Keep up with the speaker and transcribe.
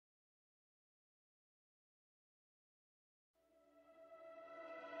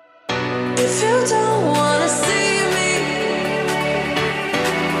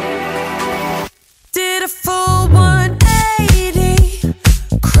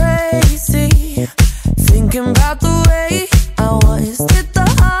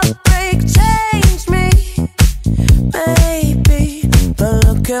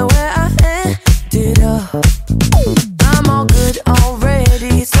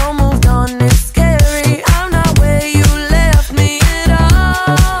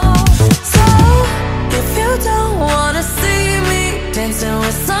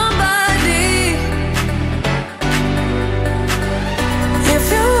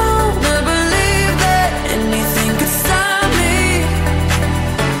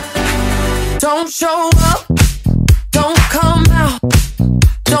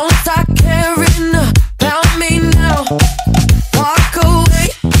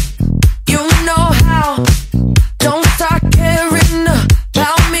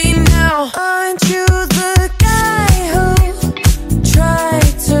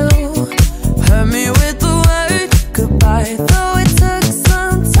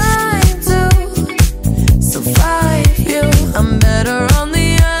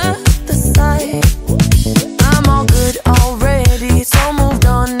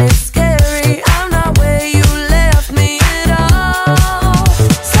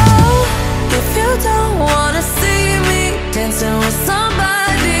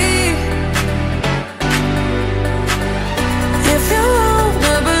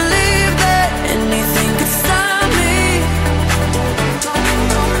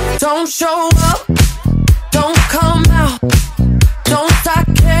Don't show up, don't come out, don't start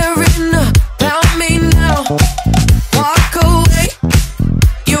caring about me now. Walk away,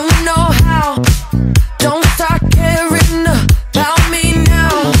 you know how. Don't start caring about me now.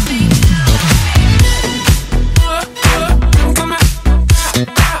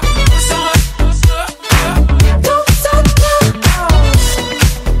 Don't stop now.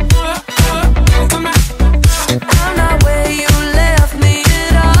 I'm not where you left me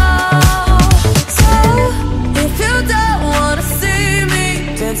at all. So if you don't wanna see me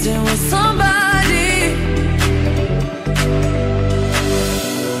dancing with somebody,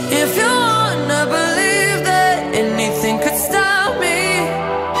 if you wanna believe that anything could stop me,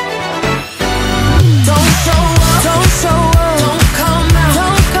 don't show up, don't show up, don't come out,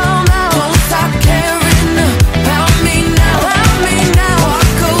 don't come out, don't stop caring about me now, about me now.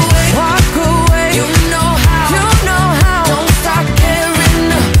 Walk away, walk away, you know how, you know how. Don't stop caring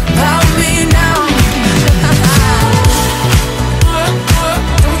about me now.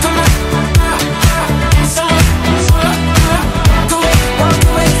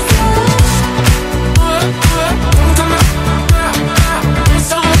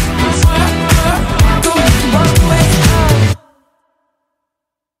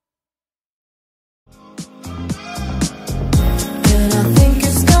 And I think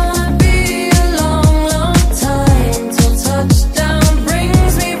it's gonna be a long, long time till touchdown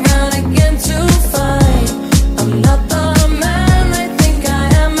brings me round again to find I'm not the man they think I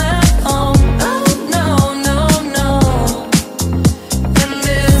am at home. Oh no, no, no. And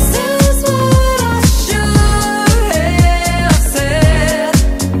this is what I should have said.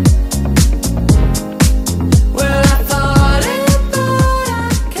 Well, I thought it, but I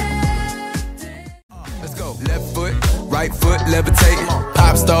kept it. Let's go. Left foot, right foot, levitating.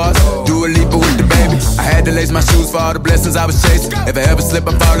 Pop stars, do a Lipa with the baby. I had to lace my shoes for all the blessings I was chasing. If I ever slip,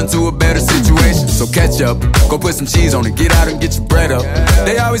 I fall into a better situation. So catch up, go put some cheese on it, get out and get your bread up.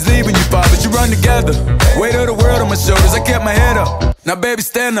 They always leave when you fall, but you run together. Weight of the world on my shoulders, I kept my head up. Now baby,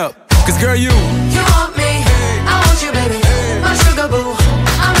 stand up, cause girl, you You want me